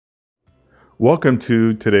Welcome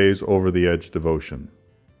to today's Over the Edge devotion.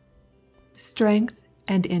 Strength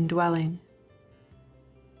and indwelling.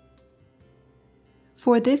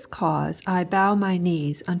 For this cause I bow my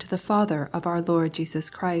knees unto the Father of our Lord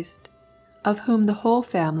Jesus Christ, of whom the whole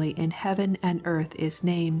family in heaven and earth is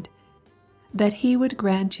named, that he would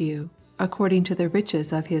grant you, according to the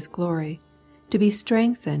riches of his glory, to be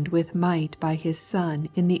strengthened with might by his Son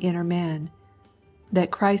in the inner man,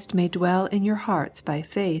 that Christ may dwell in your hearts by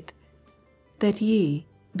faith, that ye,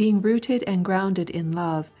 being rooted and grounded in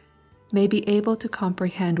love, may be able to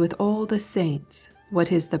comprehend with all the saints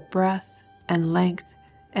what is the breadth and length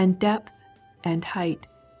and depth and height,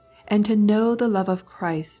 and to know the love of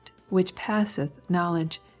Christ, which passeth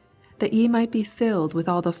knowledge, that ye might be filled with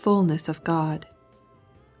all the fullness of God.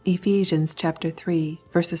 Ephesians chapter 3,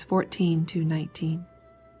 verses 14 to 19.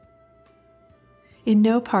 In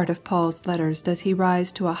no part of Paul's letters does he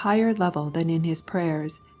rise to a higher level than in his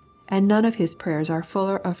prayers, and none of his prayers are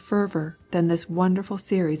fuller of fervor than this wonderful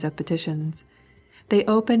series of petitions. They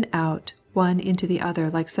open out one into the other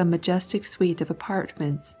like some majestic suite of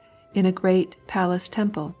apartments in a great palace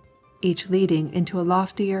temple, each leading into a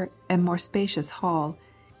loftier and more spacious hall,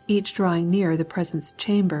 each drawing nearer the presence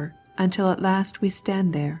chamber, until at last we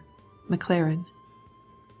stand there. Maclaren.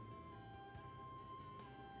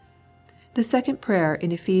 The second prayer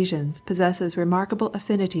in Ephesians possesses remarkable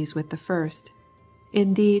affinities with the first.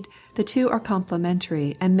 Indeed, the two are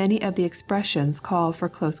complementary, and many of the expressions call for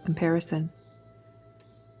close comparison.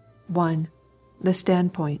 1. The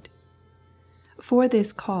standpoint. For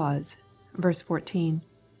this cause, verse 14.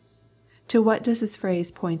 To what does this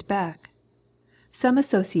phrase point back? Some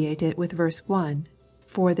associate it with verse 1,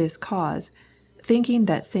 for this cause, thinking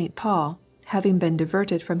that St. Paul, having been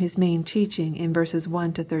diverted from his main teaching in verses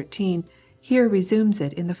 1 to 13, here resumes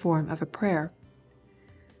it in the form of a prayer.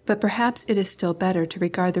 But perhaps it is still better to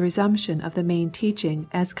regard the resumption of the main teaching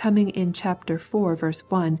as coming in chapter 4, verse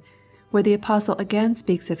 1, where the apostle again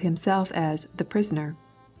speaks of himself as the prisoner.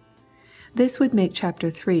 This would make chapter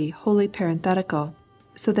 3 wholly parenthetical,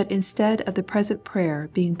 so that instead of the present prayer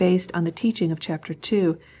being based on the teaching of chapter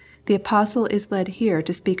 2, the apostle is led here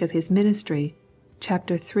to speak of his ministry,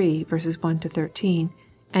 chapter 3, verses 1 to 13,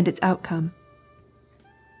 and its outcome.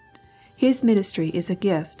 His ministry is a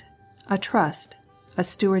gift, a trust, a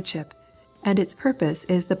stewardship, and its purpose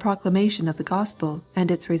is the proclamation of the gospel and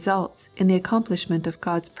its results in the accomplishment of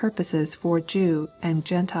God's purposes for Jew and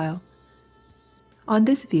Gentile. On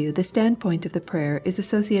this view, the standpoint of the prayer is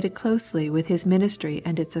associated closely with his ministry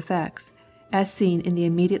and its effects, as seen in the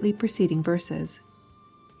immediately preceding verses.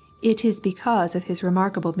 It is because of his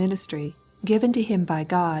remarkable ministry, given to him by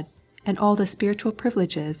God, and all the spiritual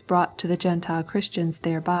privileges brought to the Gentile Christians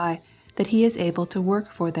thereby, that he is able to work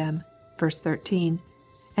for them, verse 13,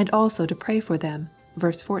 and also to pray for them,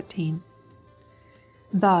 verse 14.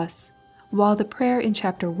 Thus, while the prayer in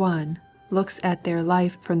chapter 1 looks at their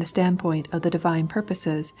life from the standpoint of the divine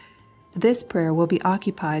purposes, this prayer will be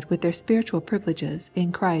occupied with their spiritual privileges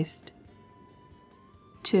in Christ.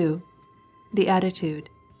 2. The attitude.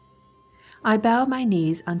 I bow my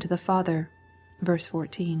knees unto the Father, verse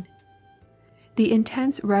 14. The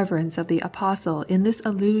intense reverence of the apostle in this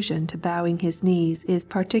allusion to bowing his knees is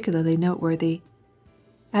particularly noteworthy.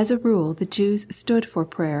 As a rule, the Jews stood for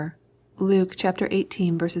prayer, Luke chapter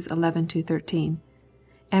 18, verses 11 to 13,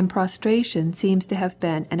 and prostration seems to have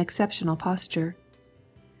been an exceptional posture.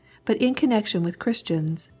 But in connection with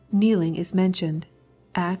Christians, kneeling is mentioned,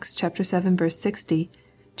 Acts chapter 7, verse 60,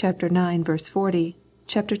 chapter 9, verse 40,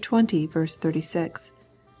 chapter 20, verse 36.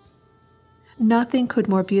 Nothing could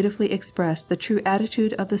more beautifully express the true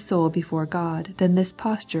attitude of the soul before God than this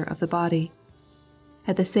posture of the body.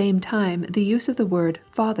 At the same time, the use of the word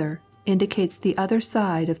Father indicates the other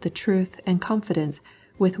side of the truth and confidence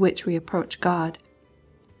with which we approach God.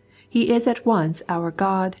 He is at once our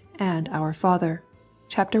God and our Father,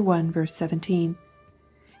 chapter 1, verse 17,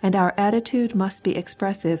 and our attitude must be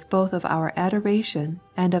expressive both of our adoration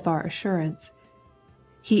and of our assurance.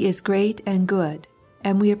 He is great and good,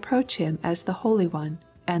 and we approach him as the Holy One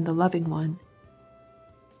and the Loving One.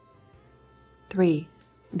 3.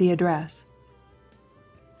 The address.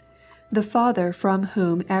 The Father from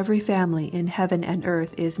whom every family in heaven and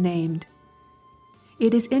earth is named.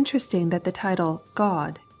 It is interesting that the title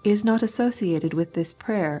God is not associated with this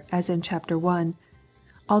prayer as in chapter 1,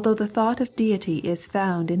 although the thought of deity is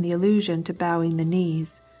found in the allusion to bowing the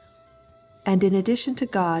knees. And in addition to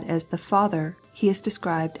God as the Father, he is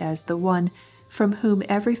described as the One from whom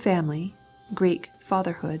every family, Greek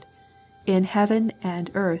fatherhood, in heaven and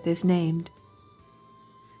earth is named.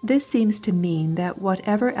 This seems to mean that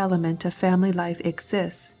whatever element of family life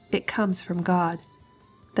exists, it comes from God.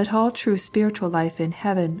 that all true spiritual life in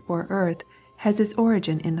heaven or earth has its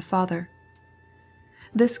origin in the Father.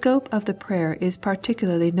 The scope of the prayer is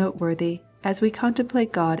particularly noteworthy as we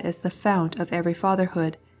contemplate God as the fount of every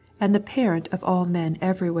fatherhood and the parent of all men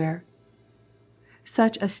everywhere.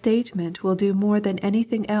 Such a statement will do more than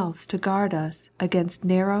anything else to guard us against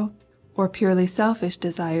narrow or purely selfish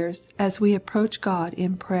desires as we approach God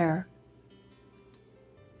in prayer.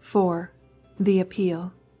 4. The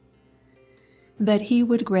appeal. That He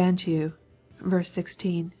would grant you, verse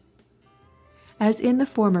 16. As in the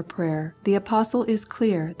former prayer, the Apostle is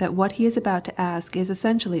clear that what he is about to ask is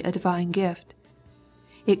essentially a divine gift.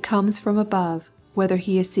 It comes from above, whether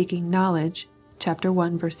he is seeking knowledge, chapter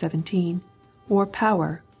 1, verse 17, or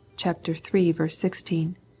power, chapter 3, verse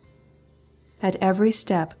 16. At every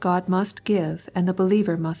step God must give and the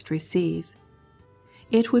believer must receive.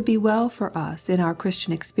 It would be well for us in our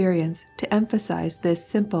Christian experience to emphasize this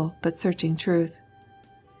simple but searching truth.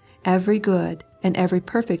 Every good and every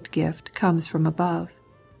perfect gift comes from above.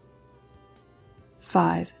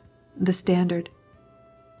 5. The standard.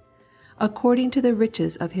 According to the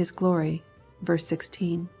riches of His glory, verse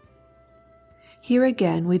 16. Here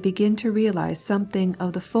again we begin to realize something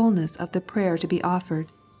of the fullness of the prayer to be offered.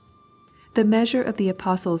 The measure of the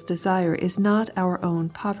Apostle's desire is not our own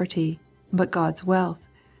poverty, but God's wealth.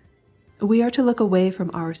 We are to look away from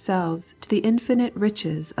ourselves to the infinite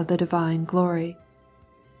riches of the divine glory.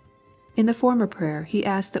 In the former prayer he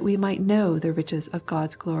asked that we might know the riches of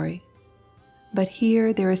God's glory. But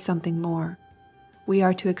here there is something more. We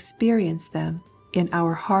are to experience them in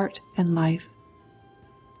our heart and life.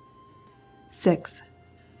 6.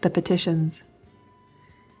 The petitions.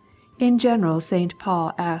 In general, St.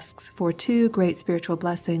 Paul asks for two great spiritual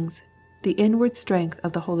blessings, the inward strength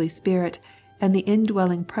of the Holy Spirit and the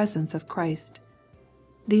indwelling presence of Christ.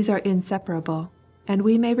 These are inseparable, and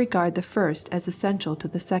we may regard the first as essential to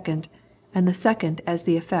the second, and the second as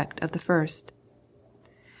the effect of the first.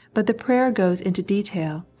 But the prayer goes into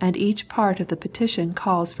detail, and each part of the petition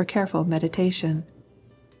calls for careful meditation.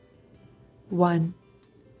 1.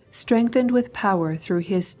 Strengthened with power through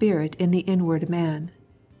His Spirit in the inward man.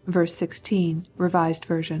 Verse 16, Revised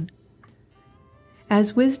Version.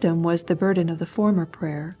 As wisdom was the burden of the former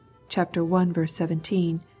prayer, chapter 1, verse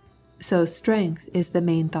 17, so strength is the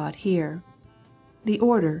main thought here. The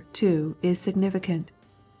order, too, is significant.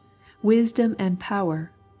 Wisdom and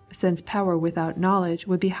power, since power without knowledge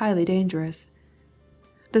would be highly dangerous.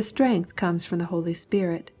 The strength comes from the Holy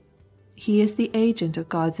Spirit. He is the agent of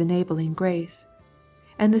God's enabling grace.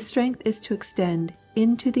 And the strength is to extend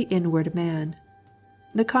into the inward man.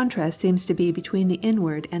 The contrast seems to be between the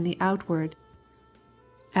inward and the outward.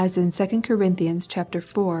 As in 2 Corinthians chapter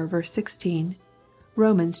 4, verse 16,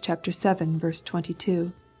 Romans chapter 7, verse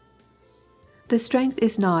 22. The strength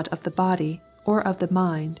is not of the body or of the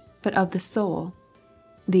mind, but of the soul.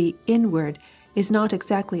 The inward is not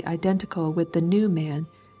exactly identical with the new man,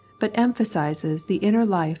 but emphasizes the inner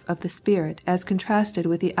life of the spirit as contrasted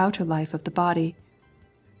with the outer life of the body,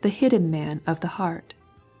 the hidden man of the heart.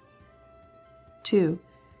 2.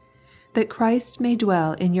 That Christ may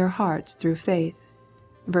dwell in your hearts through faith.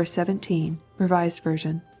 Verse 17, Revised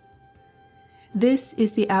Version. This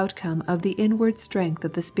is the outcome of the inward strength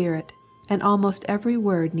of the Spirit, and almost every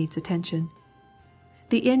word needs attention.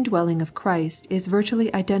 The indwelling of Christ is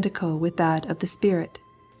virtually identical with that of the Spirit,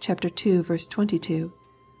 chapter 2, verse 22,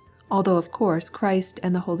 although of course Christ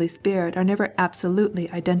and the Holy Spirit are never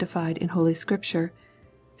absolutely identified in Holy Scripture,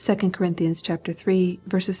 2 Corinthians chapter 3,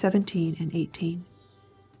 verses 17 and 18.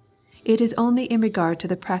 It is only in regard to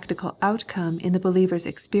the practical outcome in the believer's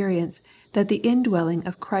experience that the indwelling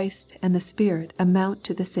of Christ and the Spirit amount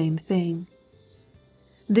to the same thing.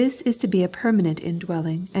 This is to be a permanent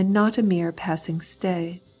indwelling and not a mere passing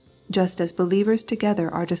stay, just as believers together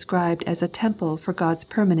are described as a temple for God's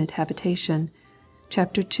permanent habitation,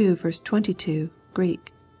 chapter 2, verse 22,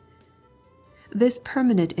 Greek. This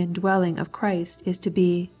permanent indwelling of Christ is to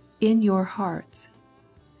be in your hearts.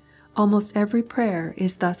 Almost every prayer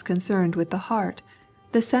is thus concerned with the heart,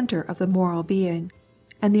 the center of the moral being,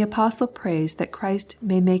 and the Apostle prays that Christ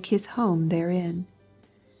may make His home therein.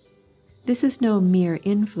 This is no mere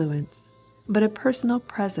influence, but a personal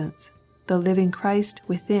presence, the living Christ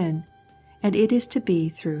within, and it is to be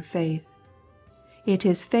through faith. It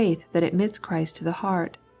is faith that admits Christ to the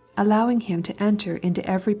heart, allowing Him to enter into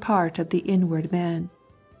every part of the inward man.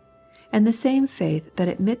 And the same faith that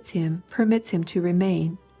admits Him permits Him to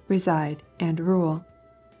remain, reside, and rule.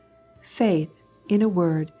 Faith, in a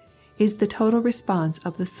word, is the total response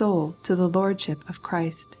of the soul to the Lordship of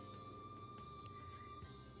Christ.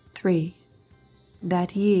 3.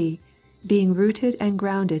 That ye, being rooted and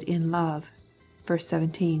grounded in love. verse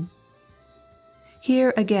 17.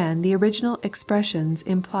 Here again the original expressions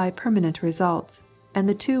imply permanent results, and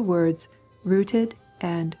the two words rooted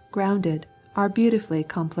and grounded are beautifully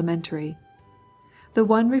complementary. The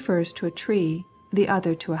one refers to a tree, the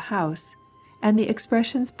other to a house, and the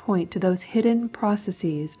expressions point to those hidden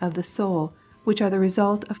processes of the soul which are the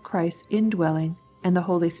result of Christ's indwelling and the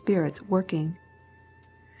Holy Spirit's working.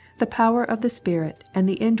 The power of the Spirit and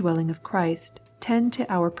the indwelling of Christ tend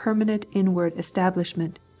to our permanent inward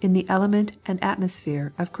establishment in the element and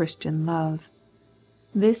atmosphere of Christian love.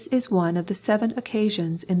 This is one of the 7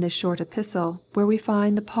 occasions in this short epistle where we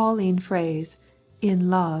find the Pauline phrase, "in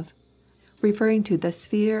love," referring to the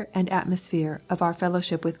sphere and atmosphere of our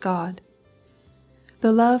fellowship with God.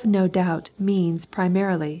 The love no doubt means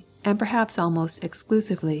primarily, and perhaps almost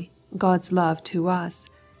exclusively, God's love to us,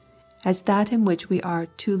 as that in which we are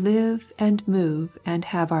to live and move and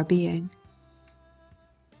have our being.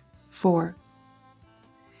 4.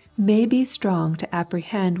 May be strong to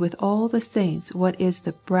apprehend with all the saints what is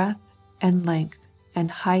the breadth and length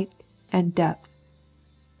and height and depth.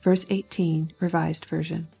 Verse 18, Revised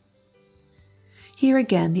Version. Here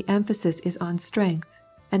again the emphasis is on strength,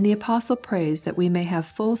 and the Apostle prays that we may have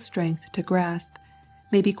full strength to grasp,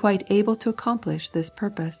 may be quite able to accomplish this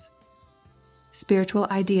purpose. Spiritual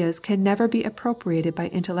ideas can never be appropriated by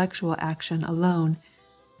intellectual action alone.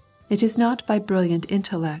 It is not by brilliant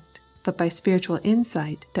intellect, but by spiritual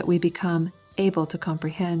insight that we become able to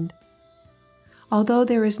comprehend. Although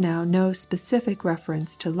there is now no specific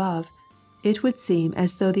reference to love, it would seem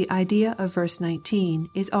as though the idea of verse 19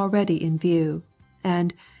 is already in view,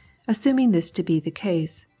 and, assuming this to be the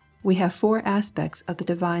case, we have 4 aspects of the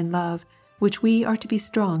divine love which we are to be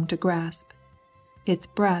strong to grasp. Its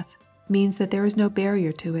breadth means that there is no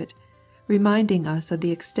barrier to it, reminding us of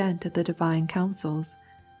the extent of the divine counsels.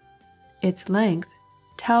 Its length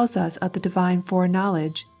tells us of the divine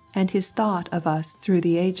foreknowledge and His thought of us through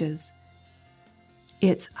the ages.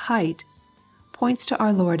 Its height points to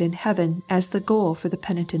our Lord in heaven as the goal for the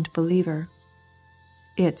penitent believer.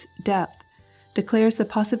 Its depth declares the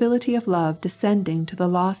possibility of love descending to the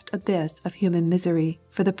lost abyss of human misery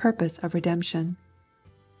for the purpose of redemption.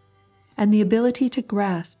 And the ability to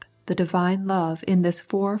grasp the divine love in this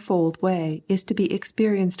 4-fold way is to be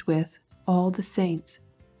experienced with all the saints.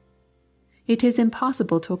 It is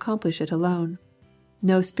impossible to accomplish it alone.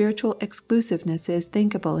 No spiritual exclusiveness is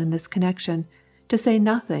thinkable in this connection, to say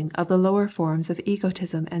nothing of the lower forms of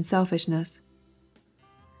egotism and selfishness.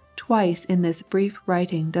 Twice in this brief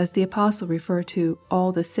writing does the Apostle refer to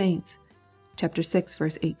all the saints, chapter 6,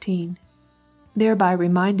 verse 18, thereby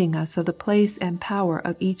reminding us of the place and power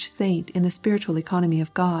of each saint in the spiritual economy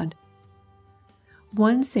of God.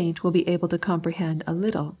 One saint will be able to comprehend a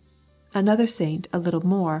little, another saint a little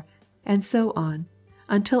more, and so on,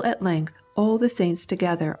 until at length all the saints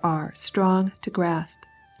together are strong to grasp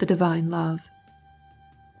the divine love.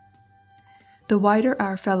 The wider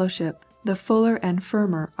our fellowship, the fuller and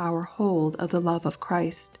firmer our hold of the love of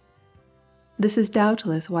Christ. This is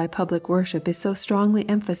doubtless why public worship is so strongly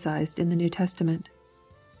emphasized in the New Testament.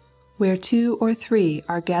 Where 2 or 3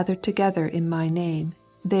 are gathered together in my name,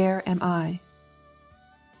 there am I.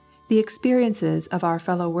 The experiences of our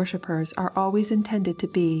fellow worshipers are always intended to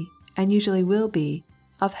be, and usually will be,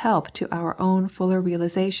 of help to our own fuller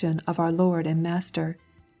realization of our Lord and Master.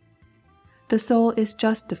 The soul is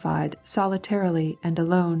justified solitarily and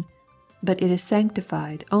alone, but it is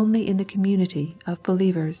sanctified only in the community of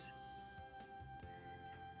believers.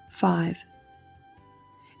 5.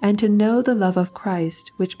 And to know the love of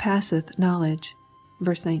Christ which passeth knowledge.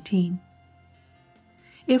 Verse 19.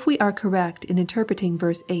 If we are correct in interpreting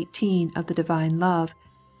verse 18 of the divine love,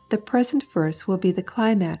 the present verse will be the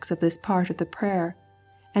climax of this part of the prayer,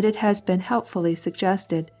 and it has been helpfully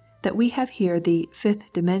suggested that we have here the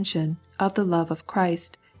 5th dimension of the love of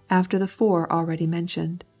Christ after the 4 already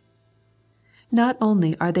mentioned. Not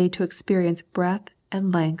only are they to experience breadth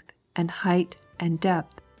and length and height and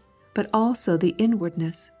depth, but also the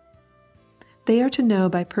inwardness. They are to know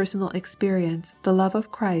by personal experience the love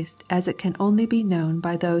of Christ as it can only be known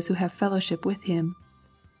by those who have fellowship with Him.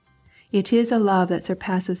 It is a love that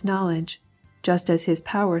surpasses knowledge, just as His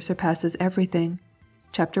power surpasses everything.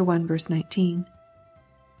 Chapter 1, verse 19.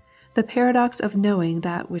 The paradox of knowing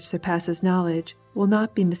that which surpasses knowledge will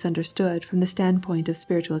not be misunderstood from the standpoint of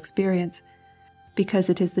spiritual experience, because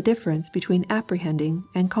it is the difference between apprehending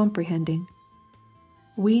and comprehending.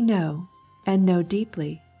 We know, and know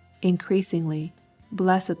deeply, increasingly,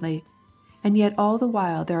 blessedly, and yet all the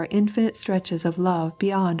while there are infinite stretches of love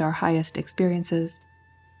beyond our highest experiences.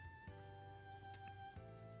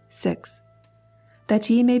 6. That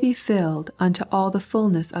ye may be filled unto all the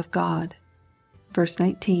fullness of God. verse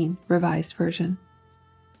 19, Revised Version.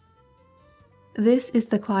 This is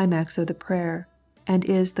the climax of the prayer, and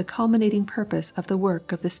is the culminating purpose of the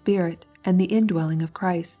work of the Spirit and the indwelling of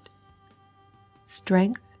Christ.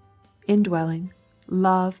 Strength, indwelling,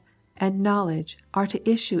 love, and knowledge are to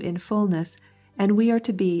issue in fullness, and we are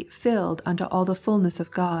to be filled unto all the fullness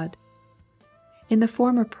of God. In the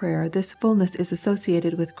former prayer, this fullness is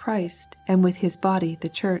associated with Christ and with His body, the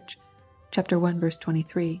Church, chapter 1, verse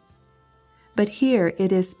 23. But here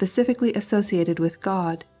it is specifically associated with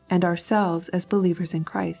God and ourselves as believers in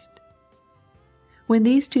Christ. When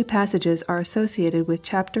these two passages are associated with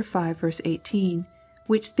chapter 5, verse 18,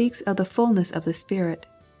 which speaks of the fullness of the Spirit,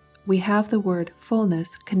 we have the word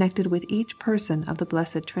fullness connected with each person of the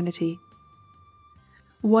Blessed Trinity.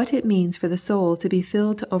 What it means for the soul to be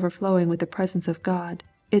filled to overflowing with the presence of God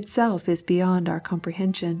itself is beyond our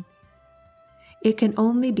comprehension. It can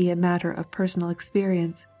only be a matter of personal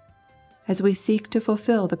experience, as we seek to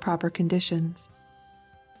fulfill the proper conditions.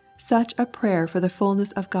 Such a prayer for the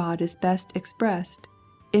fullness of God is best expressed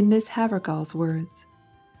in Miss Havergal's words.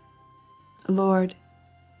 Lord,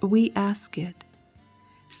 we ask it,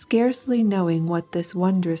 scarcely knowing what this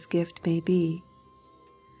wondrous gift may be,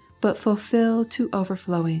 but fulfill to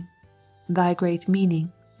overflowing, thy great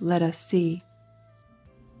meaning let us see.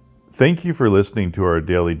 Thank you for listening to our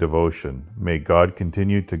daily devotion. May God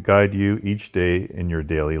continue to guide you each day in your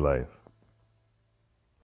daily life.